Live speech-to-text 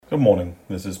Good morning,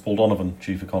 this is Paul Donovan,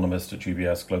 Chief Economist at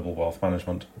UBS Global Wealth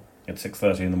Management. It's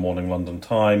 6:30 in the morning London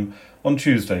time on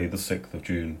Tuesday the 6th of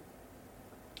June.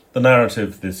 The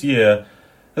narrative this year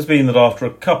has been that after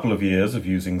a couple of years of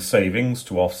using savings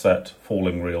to offset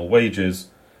falling real wages,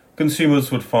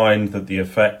 consumers would find that the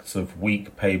effects of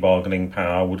weak pay bargaining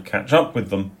power would catch up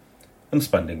with them and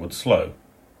spending would slow.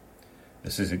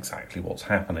 This is exactly what's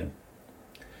happening.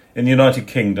 In the United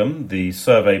Kingdom, the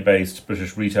survey-based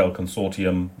British Retail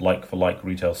Consortium like-for-like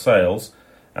retail sales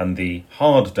and the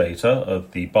hard data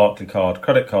of the Barclaycard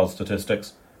credit card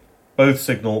statistics both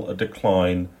signal a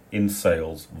decline in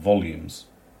sales volumes.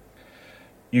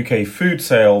 UK food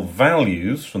sale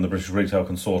values from the British Retail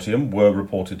Consortium were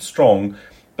reported strong,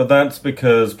 but that's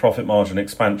because profit margin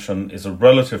expansion is a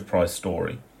relative price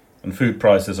story, and food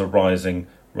prices are rising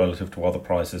relative to other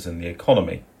prices in the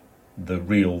economy. The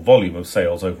real volume of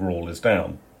sales overall is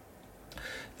down.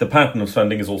 The pattern of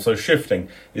spending is also shifting.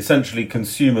 Essentially,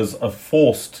 consumers are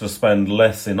forced to spend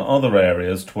less in other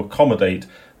areas to accommodate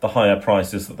the higher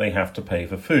prices that they have to pay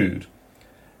for food,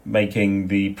 making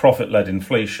the profit-led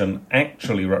inflation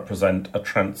actually represent a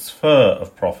transfer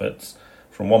of profits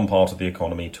from one part of the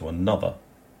economy to another.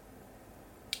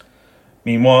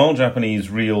 Meanwhile,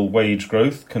 Japanese real wage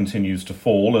growth continues to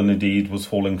fall and indeed was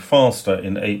falling faster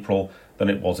in April than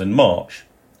it was in March,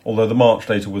 although the March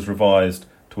data was revised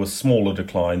to a smaller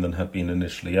decline than had been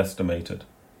initially estimated.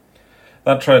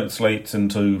 That translates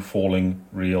into falling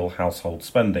real household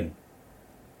spending.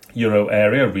 Euro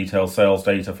area retail sales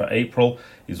data for April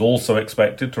is also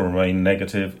expected to remain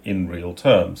negative in real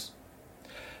terms.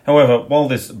 However, while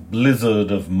this blizzard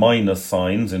of minus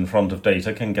signs in front of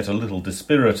data can get a little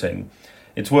dispiriting,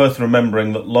 it's worth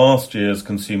remembering that last year's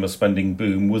consumer spending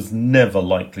boom was never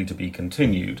likely to be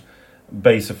continued.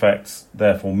 Base effects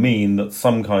therefore mean that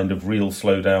some kind of real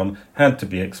slowdown had to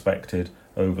be expected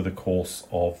over the course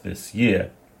of this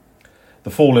year. The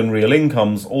fall in real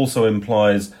incomes also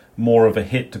implies more of a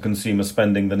hit to consumer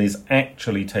spending than is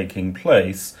actually taking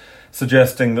place,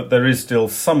 suggesting that there is still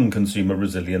some consumer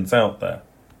resilience out there.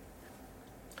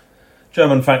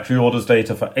 German factory orders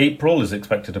data for April is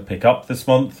expected to pick up this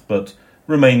month, but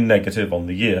remain negative on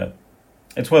the year.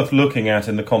 It's worth looking at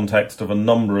in the context of a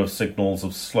number of signals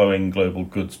of slowing global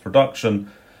goods production,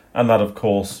 and that of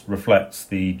course reflects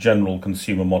the general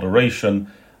consumer moderation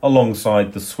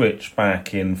alongside the switch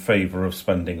back in favour of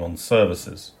spending on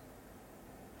services.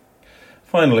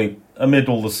 Finally, amid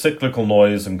all the cyclical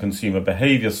noise and consumer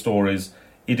behaviour stories,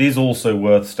 it is also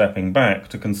worth stepping back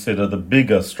to consider the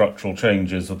bigger structural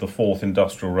changes of the fourth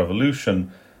industrial revolution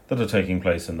that are taking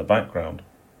place in the background.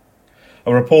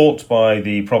 A report by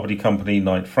the property company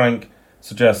Knight Frank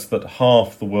suggests that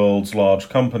half the world's large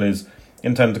companies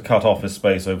intend to cut office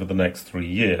space over the next 3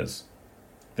 years.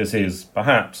 This is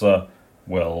perhaps a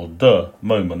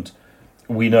moment.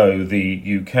 We know the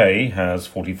UK has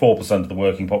 44% of the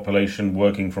working population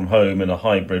working from home in a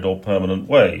hybrid or permanent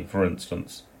way, for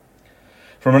instance.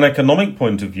 From an economic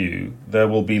point of view, there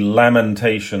will be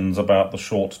lamentations about the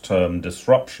short-term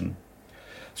disruption.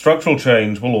 Structural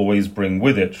change will always bring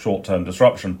with it short-term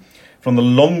disruption. From the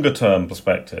longer-term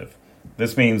perspective,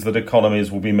 this means that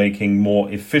economies will be making more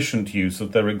efficient use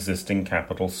of their existing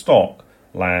capital stock,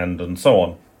 land, and so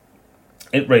on.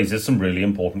 It raises some really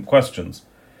important questions.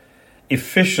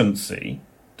 Efficiency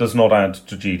does not add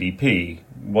to GDP,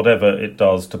 whatever it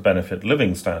does to benefit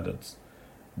living standards.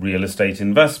 Real estate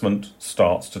investment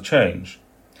starts to change.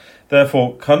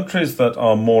 Therefore, countries that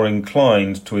are more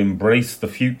inclined to embrace the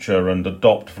future and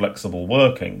adopt flexible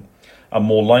working are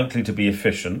more likely to be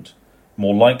efficient,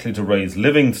 more likely to raise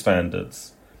living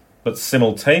standards, but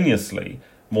simultaneously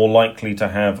more likely to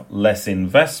have less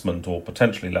investment or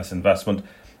potentially less investment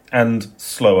and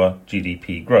slower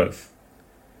GDP growth.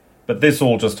 But this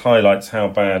all just highlights how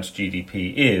bad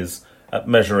GDP is at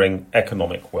measuring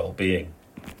economic well-being.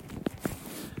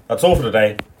 That's all for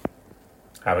today.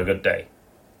 Have a good day.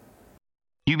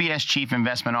 UBS Chief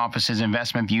Investment Office's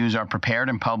investment views are prepared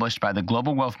and published by the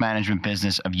global wealth management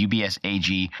business of UBS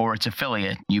AG or its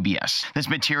affiliate, UBS. This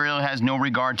material has no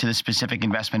regard to the specific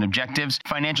investment objectives,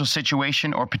 financial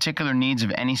situation, or particular needs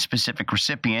of any specific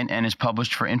recipient and is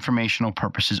published for informational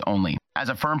purposes only. As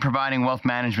a firm providing wealth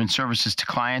management services to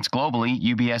clients globally,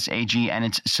 UBS AG and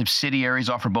its subsidiaries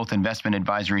offer both investment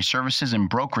advisory services and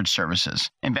brokerage services.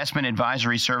 Investment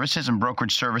advisory services and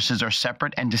brokerage services are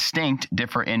separate and distinct,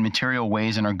 differ in material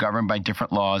ways and are governed by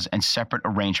different laws and separate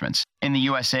arrangements. In the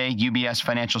USA, UBS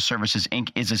Financial Services Inc.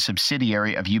 is a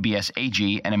subsidiary of UBS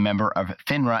AG and a member of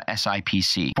FINRA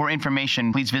SIPC. For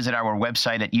information, please visit our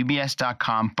website at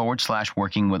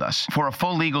ubs.com/working with us. For a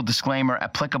full legal disclaimer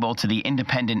applicable to the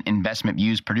independent investment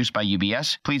views produced by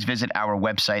UBS, please visit our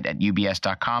website at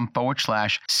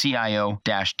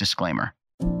ubs.com/CIO-disclaimer.